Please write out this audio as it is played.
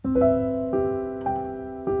Welcome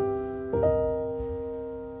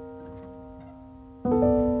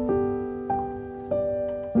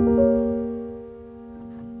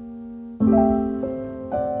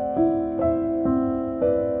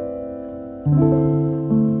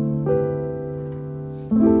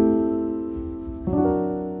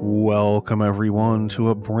everyone to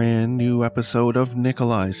a brand new episode of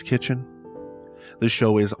Nikolai's Kitchen. The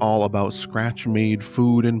show is all about scratch-made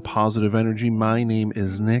food and positive energy. My name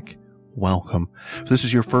is Nick. Welcome. If this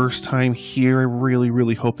is your first time here, I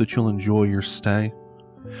really hope that you'll enjoy your stay.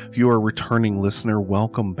 If you are a returning listener,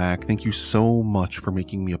 welcome back. Thank you so much for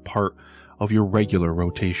making me a part of your regular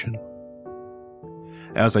rotation.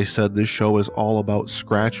 As I said, this show is all about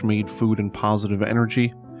scratch-made food and positive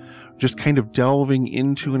energy. Just kind of delving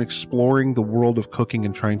into and exploring the world of cooking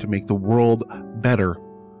and trying to make the world better,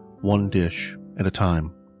 one dish at a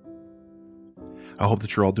time. I hope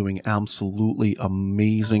that you're all doing absolutely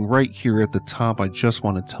amazing. Right here at the top, I just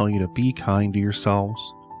want to tell you to be kind to yourselves.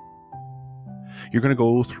 You're going to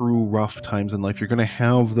go through rough times in life. You're going to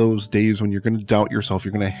have those days when you're going to doubt yourself.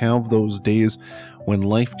 You're going to have those days when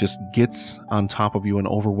life just gets on top of you and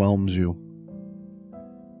overwhelms you.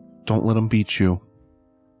 Don't let them beat you.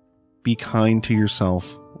 Be kind to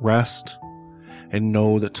yourself, rest, and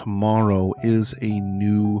know that tomorrow is a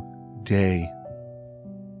new day.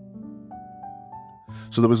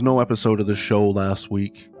 So there was no episode of the show last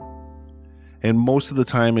week, and most of the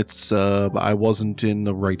time it's I wasn't in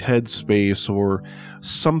the right headspace or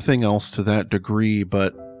something else to that degree,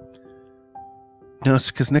 but no,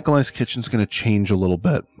 it's because Nikolai's Kitchen's going to change a little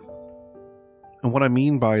bit. And what I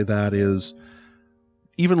mean by that is,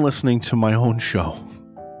 even listening to my own show,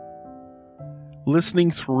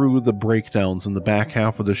 listening through the breakdowns in the back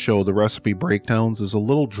half of the show, the recipe breakdowns, is a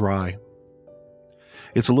little dry.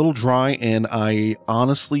 It's a little dry, and I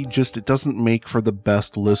honestly it doesn't make for the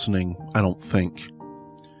best listening, I don't think.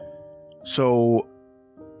 So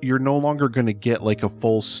you're no longer going to get like a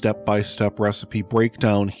full step-by-step recipe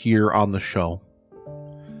breakdown here on the show.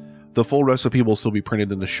 The full recipe will still be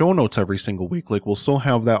printed in the show notes every single week. Like, we'll still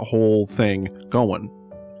have that whole thing going.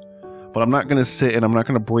 But I'm not going to sit and I'm not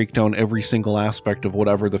going to break down every single aspect of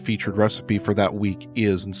whatever the featured recipe for that week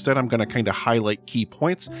is. Instead, I'm going to kind of highlight key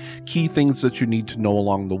points, key things that you need to know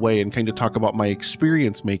along the way, and kind of talk about my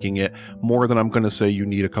experience making it more than I'm going to say you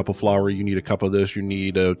need a cup of flour, you need a cup of this, you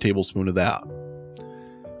need a tablespoon of that.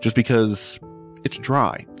 Just because it's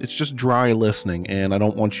dry. It's just dry listening, and I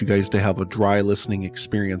don't want you guys to have a dry listening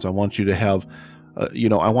experience. I want you to have,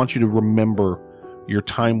 I want you to remember your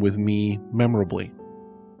time with me memorably.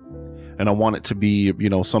 And I want it to be,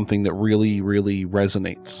 something that really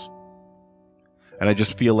resonates. And I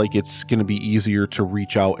just feel like it's going to be easier to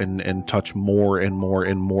reach out and touch more and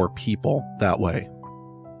more people that way.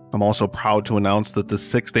 I'm also proud to announce that the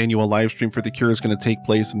 6th annual live stream for The Cure is going to take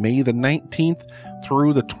place May the 19th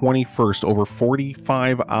through the 21st, over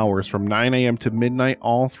 45 hours from 9 a.m. to midnight,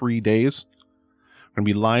 all 3 days. We're going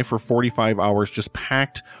to be live for 45 hours, just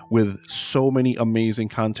packed with so many amazing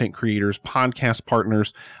content creators, podcast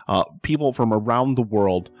partners, people from around the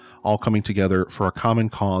world, all coming together for a common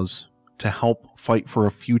cause to help fight for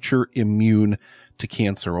a future immune to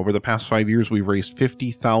cancer. Over the past 5 years, we've raised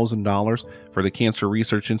 $50,000 for the Cancer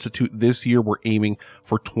Research Institute. This year, we're aiming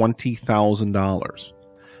for $20,000.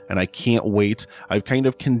 And I can't wait. I've kind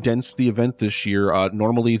of condensed the event this year.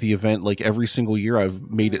 Normally the event, like every single year, I've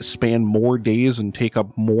made it span more days and take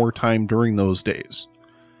up more time during those days.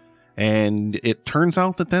 And it turns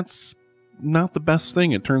out that that's not the best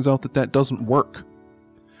thing. It turns out that that doesn't work.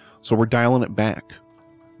 So we're dialing it back.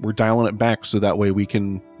 We're dialing it back so that way we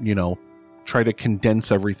can, try to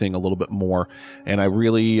condense everything a little bit more. And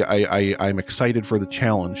I'm excited for the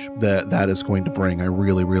challenge that is going to bring. I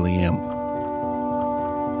really am.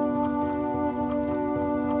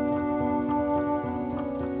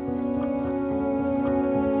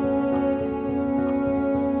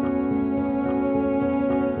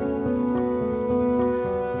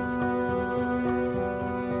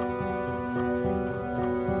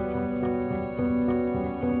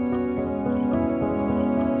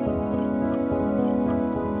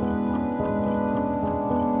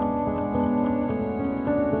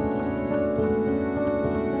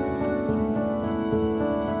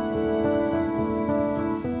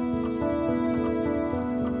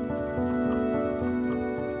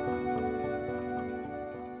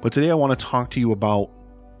 But today I want to talk to you about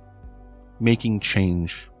making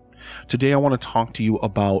change. Today I want to talk to you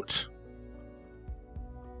about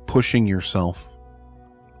pushing yourself.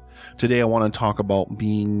 Today I want to talk about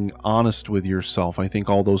being honest with yourself. I think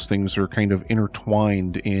all those things are kind of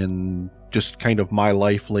intertwined in just kind of my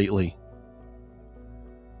life lately.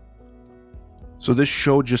 So this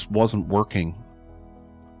show just wasn't working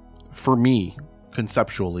for me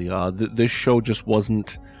conceptually. This show just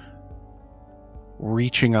wasn't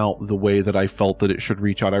reaching out the way that I felt that it should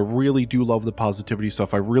reach out. I really do love the positivity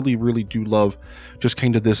stuff. I really, really do love just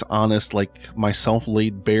kind of this honest, like myself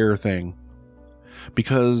laid bare thing,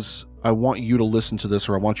 because I want you to listen to this,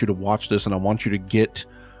 or I want you to watch this, and I want you to get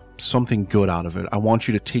something good out of it. I want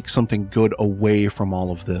you to take something good away from all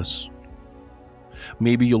of this.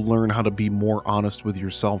 Maybe you'll learn how to be more honest with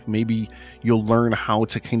yourself. Maybe you'll learn how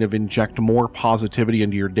to kind of inject more positivity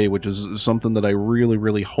into your day, which is something that I really,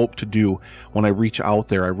 really hope to do when I reach out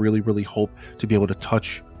there. I really, really hope to be able to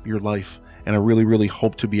touch your life, and I really, really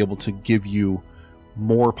hope to be able to give you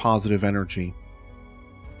more positive energy.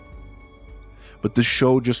 But this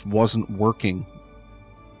show just wasn't working.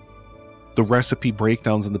 The recipe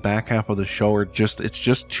breakdowns in the back half of the show are it's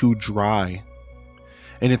just too dry.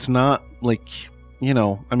 And it's not like,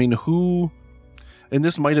 I mean, and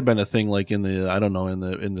this might have been a thing like in the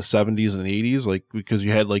 70s and 80s, like, because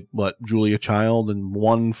you had like Julia Child and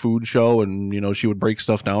one food show, and she would break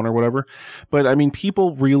stuff down or whatever. But I mean,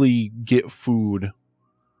 people really get food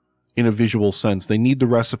in a visual sense. They need the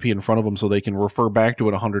recipe in front of them so they can refer back to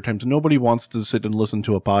it 100 times. Nobody wants to sit and listen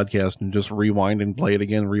to a podcast and just rewind and play it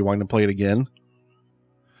again, rewind and play it again.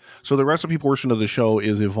 So the recipe portion of the show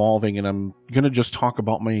is evolving, and I'm going to just talk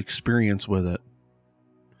about my experience with it.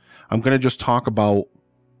 I'm going to just talk about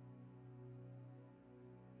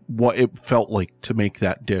what it felt like to make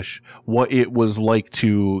that dish, what it was like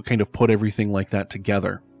to kind of put everything like that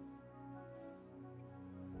together.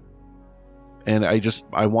 And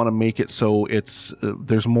I want to make it so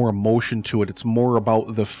there's more emotion to it. It's more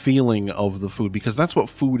about the feeling of the food, because that's what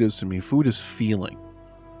food is to me. Food is feeling.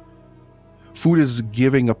 Food is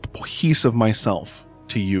giving a piece of myself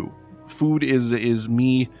to you. Food is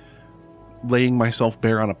me laying myself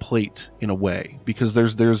bare on a plate in a way, because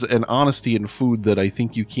there's an honesty in food that I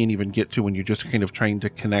think you can't even get to when you're just kind of trying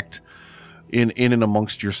to connect in and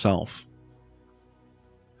amongst yourself.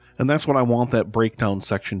 And that's what I want that breakdown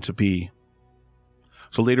section to be.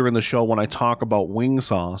 So later in the show, when I talk about wing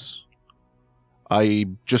sauce,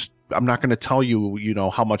 I'm not going to tell you,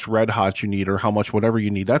 how much Red Hot you need or how much whatever you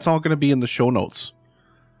need. That's all going to be in the show notes.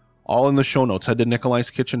 All in the show notes. Head to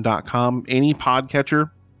nikolaiskitchen.com. Any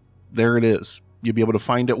podcatcher, there it is. You'll be able to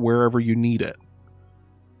find it wherever you need it.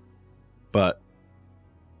 But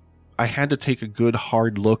I had to take a good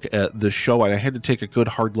hard look at the show, and I had to take a good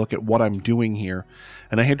hard look at what I'm doing here.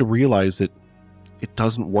 And I had to realize that it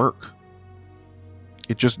doesn't work.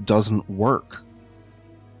 It just doesn't work.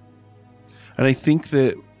 And I think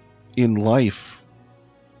that in life,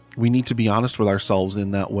 we need to be honest with ourselves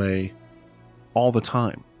in that way all the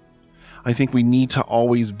time. I think we need to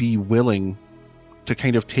always be willing to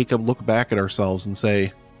kind of take a look back at ourselves and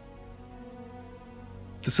say,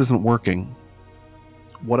 this isn't working.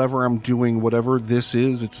 Whatever I'm doing, whatever this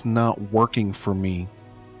is, it's not working for me.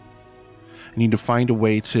 I need to find a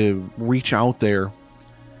way to reach out there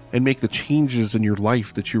and make the changes in your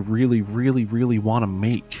life that you really, really, really want to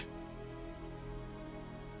make.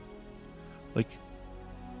 Like,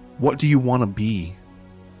 what do you want to be?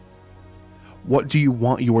 What do you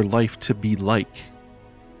want your life to be like?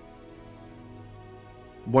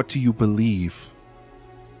 What do you believe?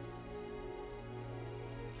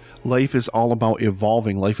 Life is all about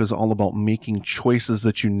evolving. Life is all about making choices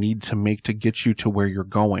that you need to make to get you to where you're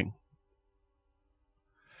going.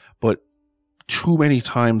 But too many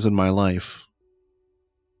times in my life,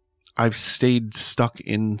 I've stayed stuck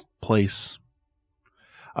in place.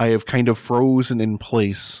 I have kind of frozen in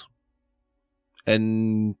place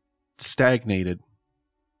and stagnated.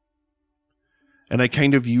 And I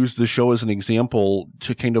kind of use the show as an example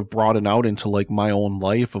to kind of broaden out into like my own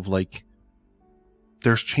life of like,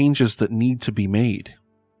 there's changes that need to be made.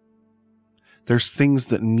 There's things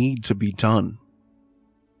that need to be done.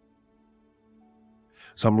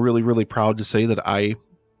 So I'm really, really proud to say that I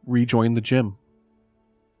rejoined the gym.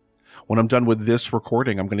 When I'm done with this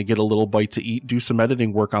recording, I'm going to get a little bite to eat, do some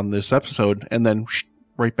editing work on this episode, and then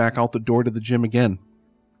right back out the door to the gym again.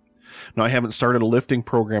 Now, I haven't started a lifting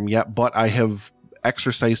program yet, but I have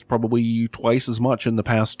exercised probably twice as much in the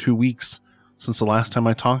past 2 weeks since the last time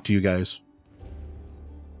I talked to you guys.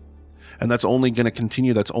 And that's only going to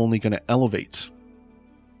continue. That's only going to elevate.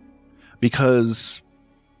 Because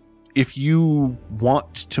if you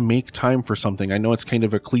want to make time for something, I know it's kind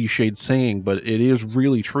of a cliched saying, but it is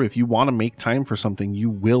really true. If you want to make time for something,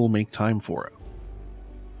 you will make time for it.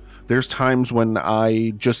 There's times when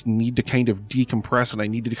I just need to kind of decompress and I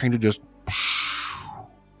need to kind of just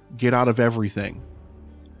get out of everything.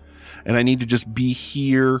 And I need to just be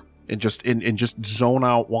here and just zone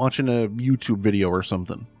out watching a YouTube video or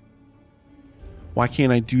something. Why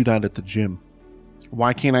can't I do that at the gym?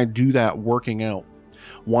 Why can't I do that working out?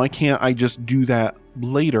 Why can't I just do that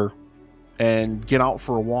later and get out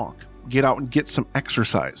for a walk? Get out and get some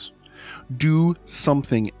exercise. Do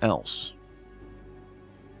something else.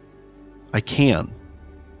 I can.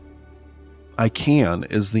 I can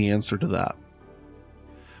is the answer to that.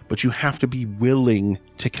 But you have to be willing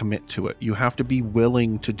to commit to it. You have to be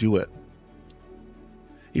willing to do it.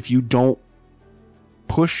 If you don't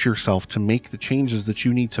push yourself to make the changes that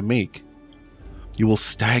you need to make, you will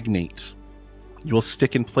stagnate. You will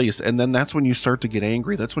stick in place. And then that's when you start to get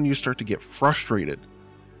angry. That's when you start to get frustrated.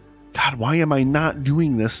 God, why am I not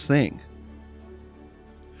doing this thing?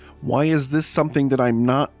 Why is this something that I'm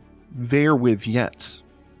not there with yet?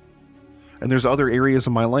 And there's other areas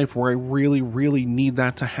of my life where I really, really need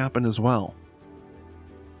that to happen as well.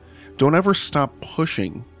 Don't ever stop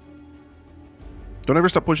pushing. Don't ever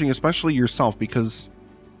stop pushing, especially yourself, because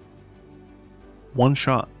one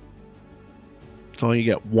shot. That's all you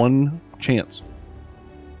get. One chance.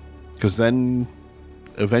 Because then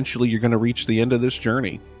eventually you're going to reach the end of this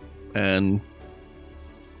journey. And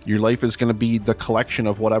your life is going to be the collection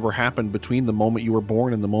of whatever happened between the moment you were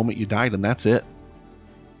born and the moment you died, and that's it.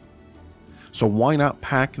 So why not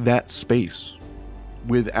pack that space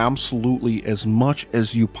with absolutely as much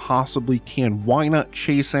as you possibly can? Why not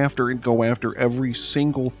chase after and go after every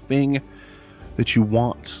single thing that you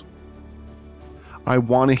want? I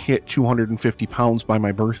want to hit 250 pounds by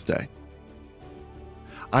my birthday.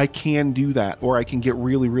 I can do that, or I can get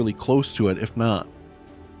really, really close to it if not.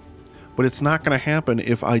 But it's not going to happen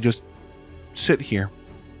if I just sit here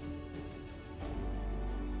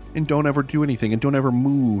and don't ever do anything, and don't ever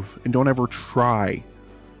move, and don't ever try.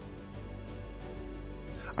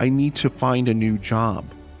 I need to find a new job.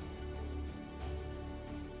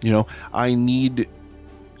 You know, I need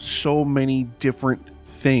so many different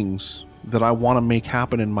things that I want to make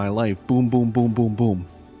happen in my life. Boom, boom, boom, boom, boom.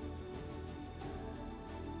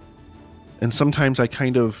 And sometimes I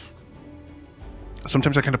kind of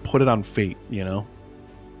put it on fate, you know?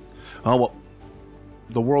 Oh, well,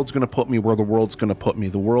 the world's going to put me where the world's going to put me.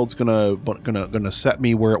 The world's going to set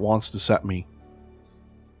me where it wants to set me.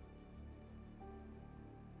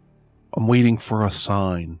 I'm waiting for a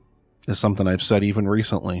sign, is something I've said even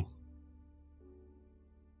recently.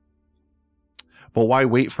 But why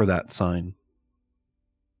wait for that sign?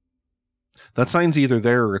 That sign's either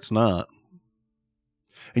there or it's not.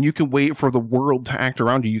 And you can wait for the world to act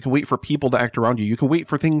around you. You can wait for people to act around you. You can wait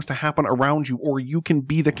for things to happen around you, or you can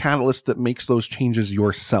be the catalyst that makes those changes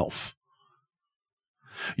yourself.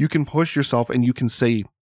 You can push yourself and you can say,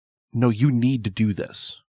 no, you need to do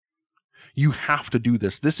this. You have to do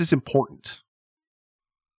this. This is important.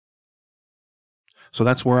 So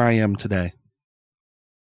that's where I am today.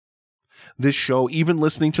 This show, even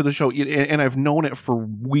listening to the show, and I've known it for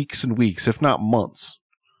weeks and weeks, if not months.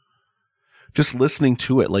 Just listening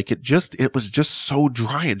to it, like it was just so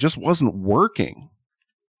dry. It just wasn't working.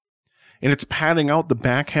 And it's padding out the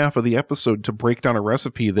back half of the episode to break down a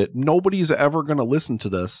recipe that nobody's ever going to listen to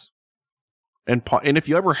this. And if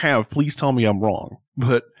you ever have, please tell me I'm wrong.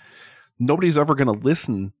 But nobody's ever going to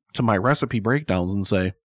listen to my recipe breakdowns and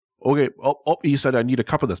say, okay, oh, he said I need a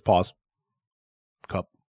cup of this. Pause. Cup.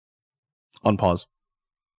 Unpause.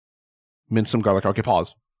 Mince some garlic. Okay,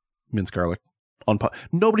 pause. Mince garlic.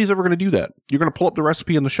 Nobody's ever going to do that. You're going to pull up the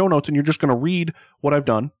recipe in the show notes and you're just going to read what I've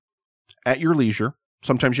done at your leisure.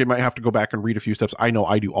 Sometimes you might have to go back and read a few steps. I know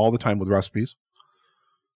I do all the time with recipes.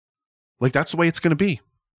 Like, that's the way it's going to be.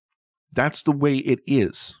 That's the way it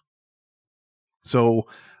is. So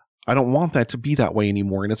I don't want that to be that way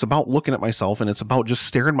anymore. And it's about looking at myself, and it's about just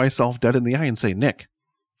staring myself dead in the eye and saying, Nick,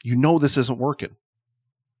 you know this isn't working.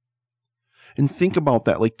 And think about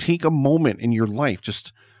that. Like, take a moment in your life.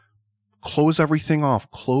 Just close everything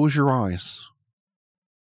off. Close your eyes.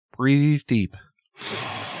 Breathe deep.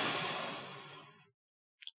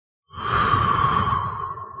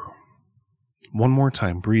 One more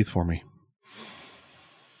time. Breathe for me.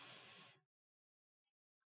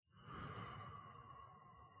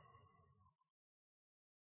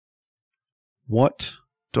 What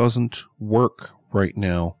doesn't work right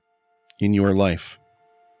now in your life?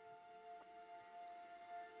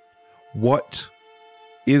 What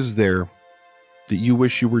is there that you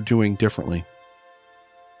wish you were doing differently?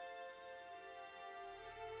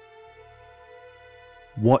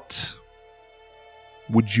 What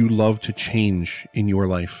would you love to change in your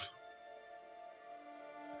life?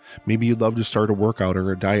 Maybe you'd love to start a workout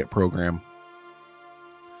or a diet program.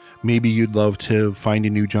 Maybe you'd love to find a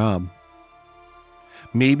new job.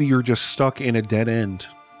 Maybe you're just stuck in a dead end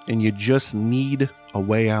and you just need a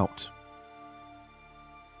way out,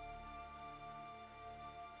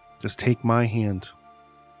 just take my hand.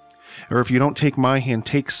 Or if you don't take my hand,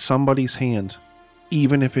 take somebody's hand,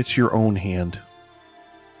 even if it's your own hand.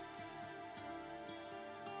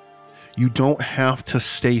 You don't have to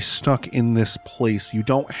stay stuck in this place. You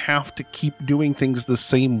don't have to keep doing things the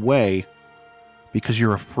same way because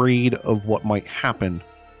you're afraid of what might happen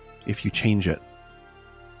if you change it.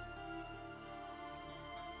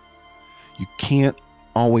 You can't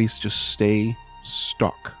always just stay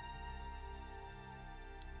stuck.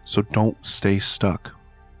 So don't stay stuck.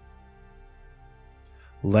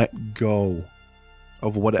 Let go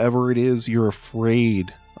of whatever it is you're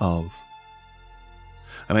afraid of.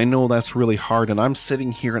 And I know that's really hard, and I'm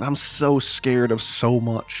sitting here and I'm so scared of so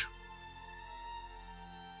much.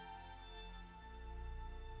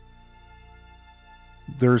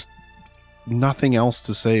 There's nothing else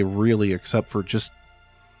to say really except for just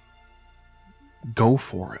go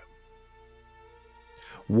for it.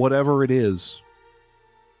 Whatever it is,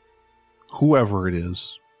 whoever it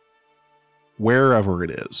is, wherever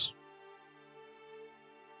it is.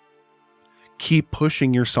 Keep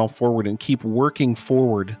pushing yourself forward and keep working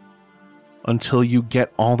forward until you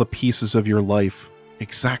get all the pieces of your life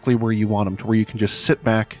exactly where you want them, to where you can just sit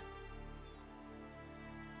back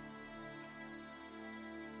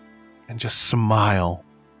and just smile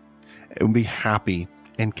and be happy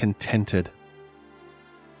and contented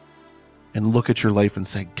and look at your life and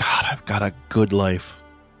say, God, I've got a good life.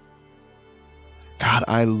 God,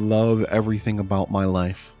 I love everything about my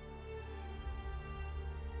life.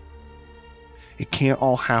 It can't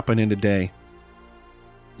all happen in a day.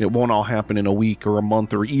 It won't all happen in a week or a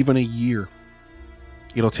month or even a year.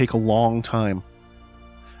 It'll take a long time.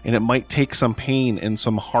 And it might take some pain and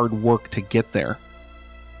some hard work to get there.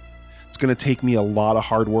 It's going to take me a lot of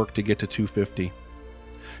hard work to get to 250.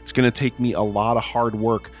 It's going to take me a lot of hard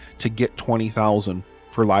work to get 20,000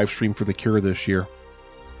 for Livestream for the Cure this year.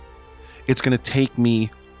 It's going to take me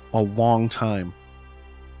a long time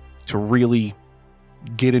to really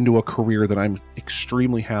get into a career that I'm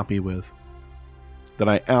extremely happy with, that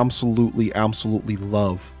I absolutely, absolutely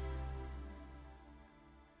love.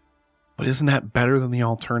 But isn't that better than the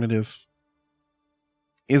alternative?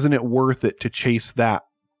 Isn't it worth it to chase that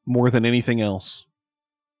more than anything else?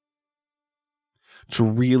 To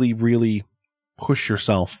really, really push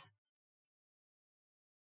yourself.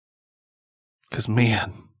 Because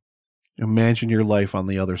man, imagine your life on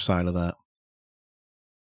the other side of that.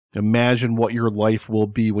 Imagine what your life will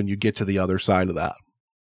be when you get to the other side of that.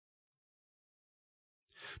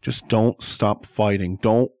 Just don't stop fighting.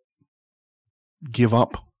 Don't give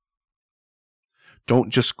up. Don't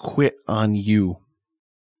just quit on you.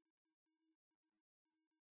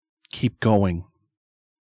 Keep going.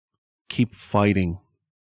 Keep fighting.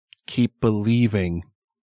 Keep believing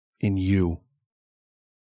in you.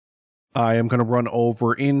 I am going to run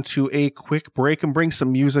over into a quick break and bring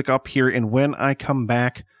some music up here. And when I come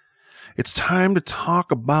back, it's time to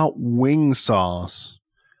talk about Wingsaws.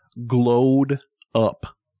 Glowed up.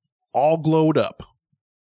 All glowed up.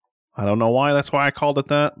 I don't know why that's why I called it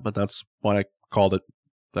that, but that's what I called it.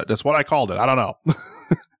 That's what I called it. I don't know.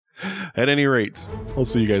 At any rate, I'll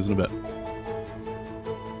see you guys in a bit.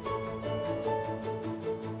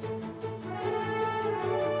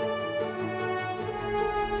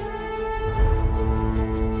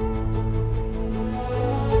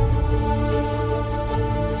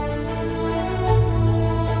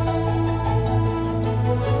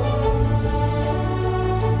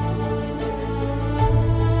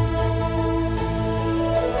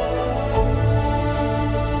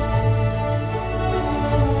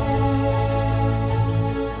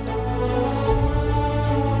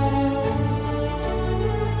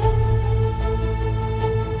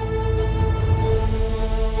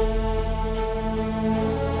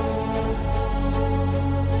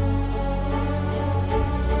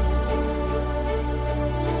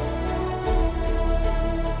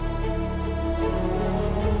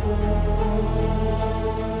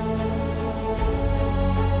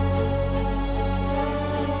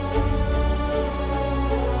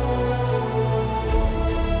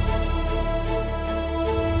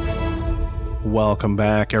 Welcome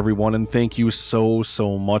back, everyone, and thank you so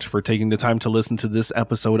much for taking the time to listen to this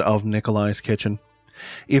episode of Nikolai's Kitchen.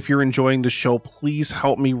 If you're enjoying the show, please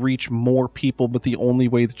help me reach more people, but the only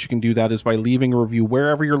way that you can do that is by leaving a review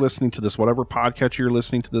wherever you're listening to this. Whatever podcast you're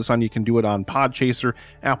listening to this on, you can do it on Podchaser,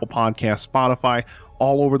 Apple Podcasts, Spotify,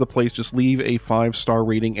 all over the place. Just leave a 5-star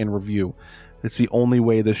rating and review. It's the only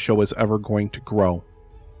way this show is ever going to grow.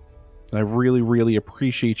 And I really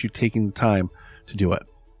appreciate you taking the time to do it.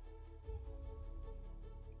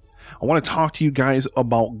 I want to talk to you guys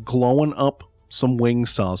about glowing up some wing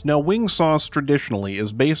sauce. Now, wing sauce traditionally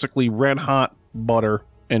is basically red hot butter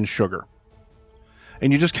and sugar.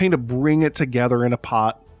 And you just kind of bring it together in a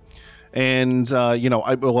pot. And,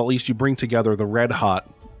 at least you bring together the red hot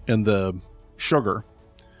and the sugar.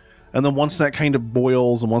 And then once that kind of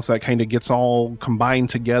boils and once that kind of gets all combined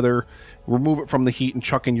together, remove it from the heat and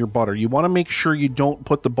chuck in your butter. You want to make sure you don't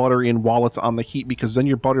put the butter in while it's on the heat, because then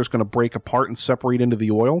your butter is going to break apart and separate into the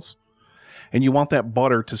oils. And you want that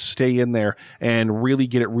butter to stay in there and really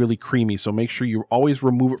get it really creamy. So make sure you always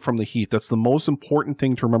remove it from the heat. That's the most important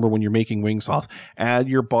thing to remember when you're making wing sauce. Add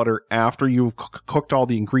your butter after you've cooked all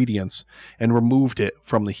the ingredients and removed it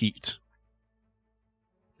from the heat.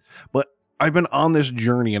 But I've been on this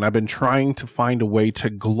journey and I've been trying to find a way to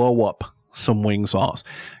glow up some wing sauce.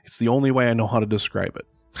 It's the only way I know how to describe it.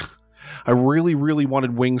 I really, really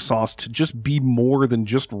wanted wing sauce to just be more than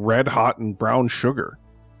just red hot and brown sugar.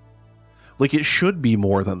 Like, it should be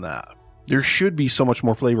more than that. There should be so much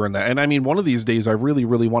more flavor in that. And I mean, one of these days I really,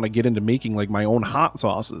 really want to get into making like my own hot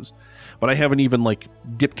sauces, but I haven't even like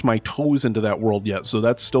dipped my toes into that world yet. So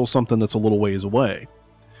that's still something that's a little ways away.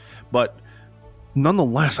 But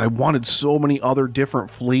nonetheless, I wanted so many other different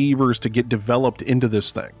flavors to get developed into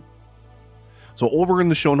this thing. So over in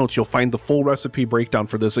the show notes, you'll find the full recipe breakdown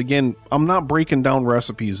for this. Again, I'm not breaking down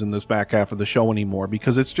recipes in this back half of the show anymore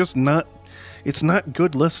because it's just not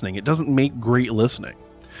good listening. It doesn't make great listening.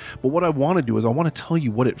 But what I want to do is I want to tell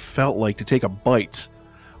you what it felt like to take a bite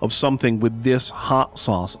of something with this hot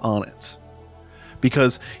sauce on it.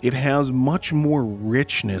 Because it has much more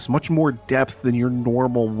richness, much more depth than your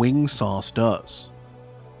normal wing sauce does.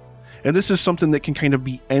 And this is something that can kind of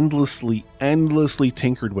be endlessly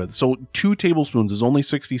tinkered with. So 2 tablespoons is only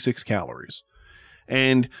 66 calories.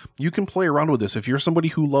 And you can play around with this. If you're somebody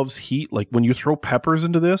who loves heat, like when you throw peppers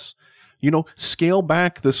into this, scale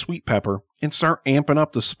back the sweet pepper and start amping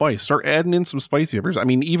up the spice. Start adding in some spicy peppers. I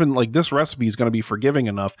mean, even like this recipe is going to be forgiving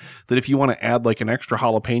enough that if you want to add like an extra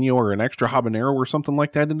jalapeno or an extra habanero or something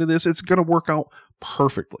like that into this, it's going to work out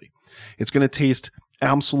perfectly. It's going to taste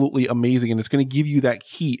absolutely amazing, and it's going to give you that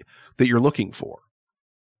heat that you're looking for.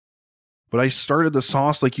 But I started the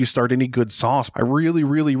sauce like you start any good sauce. I really,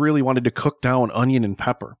 really, really wanted to cook down onion and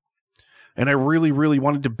pepper. And I really, really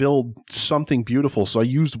wanted to build something beautiful. So I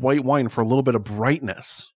used white wine for a little bit of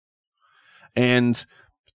brightness. And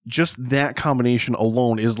just that combination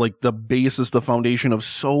alone is like the basis, the foundation of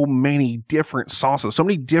so many different sauces, so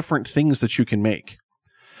many different things that you can make.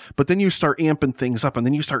 But then you start amping things up, and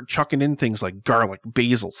then you start chucking in things like garlic,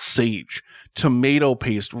 basil, sage, tomato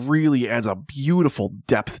paste really adds a beautiful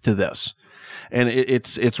depth to this. And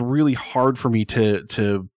it's really hard for me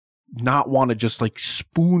to not want to just like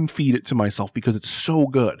spoon feed it to myself because it's so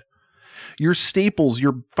good. Your staples,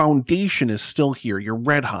 your foundation is still here. Your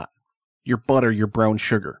red hot, your butter, your brown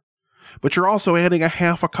sugar. But you're also adding a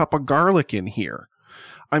half a cup of garlic in here.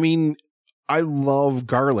 I mean, I love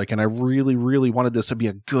garlic, and I really, really wanted this to be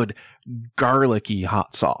a good garlicky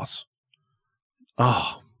hot sauce.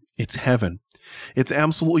 Oh, it's heaven. It's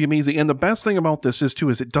absolutely amazing. And the best thing about this is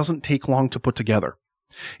it doesn't take long to put together.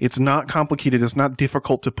 It's not complicated. It's not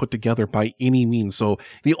difficult to put together by any means. So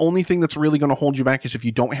the only thing that's really going to hold you back is if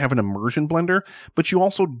you don't have an immersion blender, but you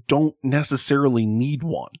also don't necessarily need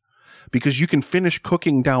one. Because you can finish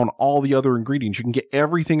cooking down all the other ingredients. You can get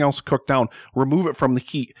everything else cooked down, remove it from the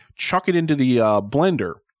heat, chuck it into the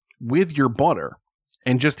blender with your butter,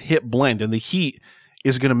 and just hit blend. And the heat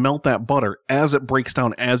is going to melt that butter as it breaks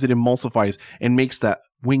down, as it emulsifies, and makes that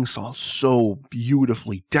wing sauce so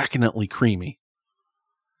beautifully, decadently creamy.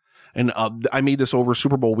 And I made this over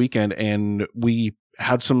Super Bowl weekend, and we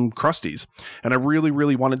had some Crusties. And I really,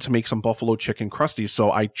 really wanted to make some buffalo chicken Crusties. So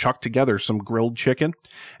I chucked together some grilled chicken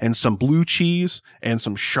and some blue cheese and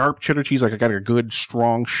some sharp cheddar cheese. Like I got a good,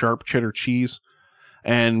 strong, sharp cheddar cheese.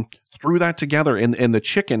 And threw that together. And the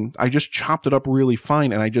chicken, I just chopped it up really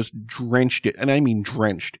fine, and I just drenched it. And I mean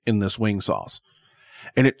drenched in this wing sauce.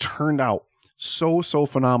 And it turned out so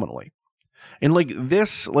phenomenally. And like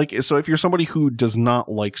this, like, so if you're somebody who does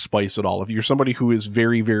not like spice at all, if you're somebody who is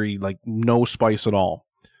very, very like no spice at all,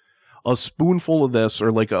 a spoonful of this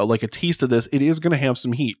or like a taste of this, it is going to have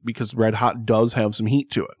some heat because Red Hot does have some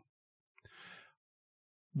heat to it.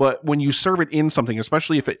 But when you serve it in something,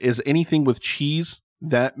 especially if it is anything with cheese,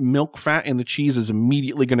 that milk fat in the cheese is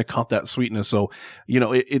immediately going to cut that sweetness. So,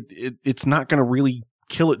 it's not going to really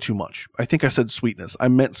kill it too much. I think I said sweetness. I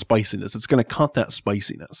meant spiciness. It's going to cut that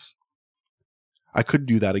spiciness. I could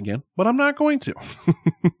do that again, but I'm not going to.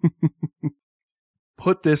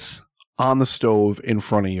 Put this on the stove in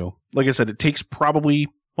front of you. Like I said, it takes probably,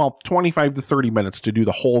 25 to 30 minutes to do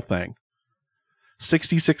the whole thing.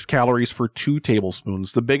 66 calories for 2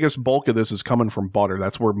 tablespoons. The biggest bulk of this is coming from butter.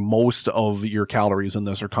 That's where most of your calories in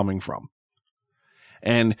this are coming from.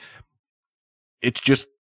 And it's just,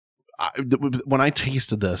 when I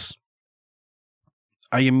tasted this,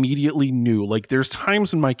 I immediately knew, like, there's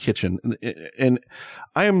times in my kitchen, and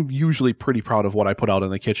I am usually pretty proud of what I put out in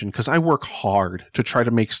the kitchen because I work hard to try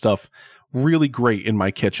to make stuff really great in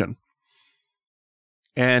my kitchen.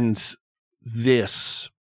 And this,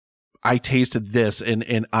 I tasted this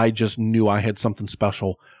and I just knew I had something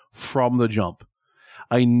special from the jump.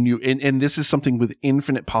 I knew, and this is something with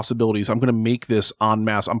infinite possibilities. I'm going to make this en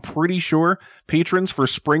masse. I'm pretty sure, patrons, for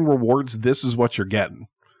spring rewards, this is what you're getting.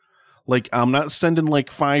 Like, I'm not sending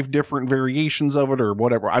like 5 different variations of it or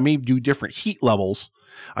whatever. I may do different heat levels.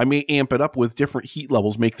 I may amp it up with different heat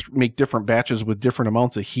levels, make different batches with different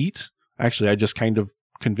amounts of heat. Actually, I just kind of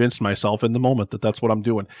convinced myself in the moment that that's what I'm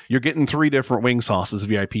doing. You're getting 3 different wing sauces,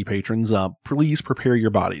 VIP patrons. Please prepare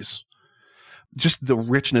your bodies. Just the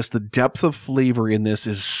richness, the depth of flavor in this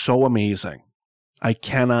is so amazing. I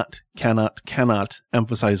cannot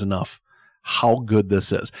emphasize enough how good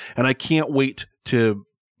this is. And I can't wait to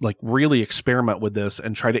like really experiment with this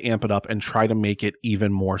and try to amp it up and try to make it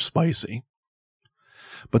even more spicy.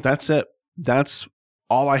 But that's it. That's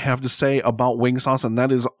all I have to say about wing sauce, and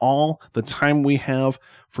that is all the time we have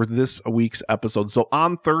for this week's episode. So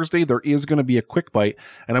on Thursday, there is going to be a quick bite,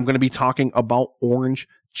 and I'm going to be talking about orange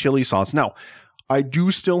chili sauce. Now, I do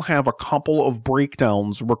still have a couple of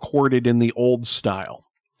breakdowns recorded in the old style.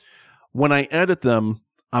 When I edit them,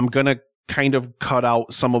 I'm going to kind of cut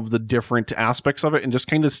out some of the different aspects of it and just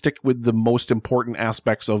kind of stick with the most important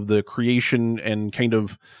aspects of the creation and kind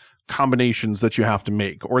of combinations that you have to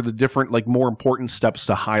make, or the different, like, more important steps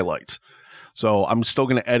to highlight. So I'm still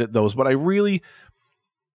going to edit those, but I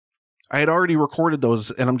had already recorded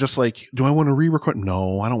those, and I'm just like, do I want to re-record?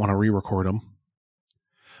 No, I don't want to re-record them.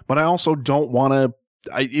 But I also don't want to,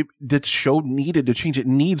 the show needed to change. It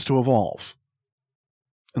needs to evolve.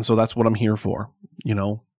 And so that's what I'm here for, you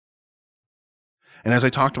know? And as I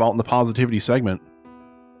talked about in the positivity segment,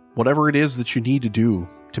 whatever it is that you need to do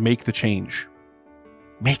to make the change,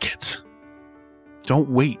 make it. Don't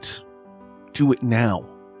wait. Do it now.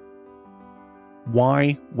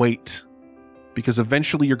 Why wait? Because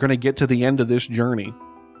eventually you're going to get to the end of this journey,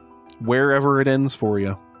 wherever it ends for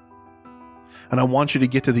you. And I want you to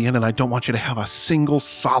get to the end, and I don't want you to have a single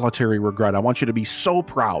solitary regret. I want you to be so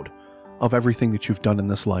proud of everything that you've done in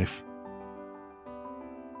this life.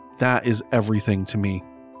 That is everything to me.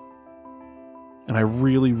 And I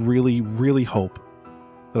really, really, really hope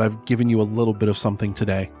that I've given you a little bit of something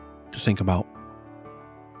today to think about.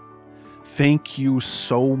 Thank you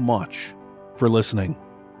so much for listening.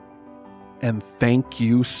 And thank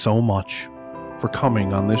you so much for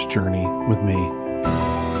coming on this journey with me.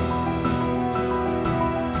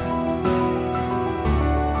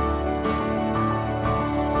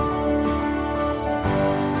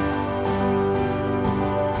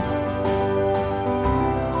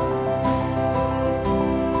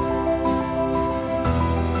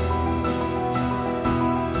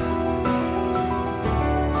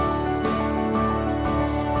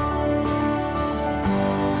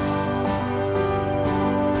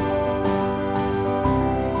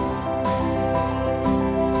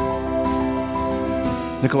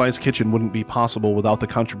 Nikolai's Kitchen wouldn't be possible without the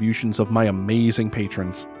contributions of my amazing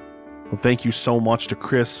patrons. Well, thank you so much to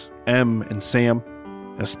Chris, M, and Sam.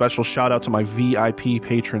 And a special shout out to my VIP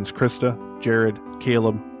patrons, Krista, Jared,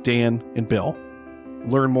 Caleb, Dan, and Bill.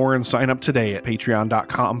 Learn more and sign up today at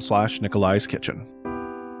patreon.com/Nikolai's Kitchen.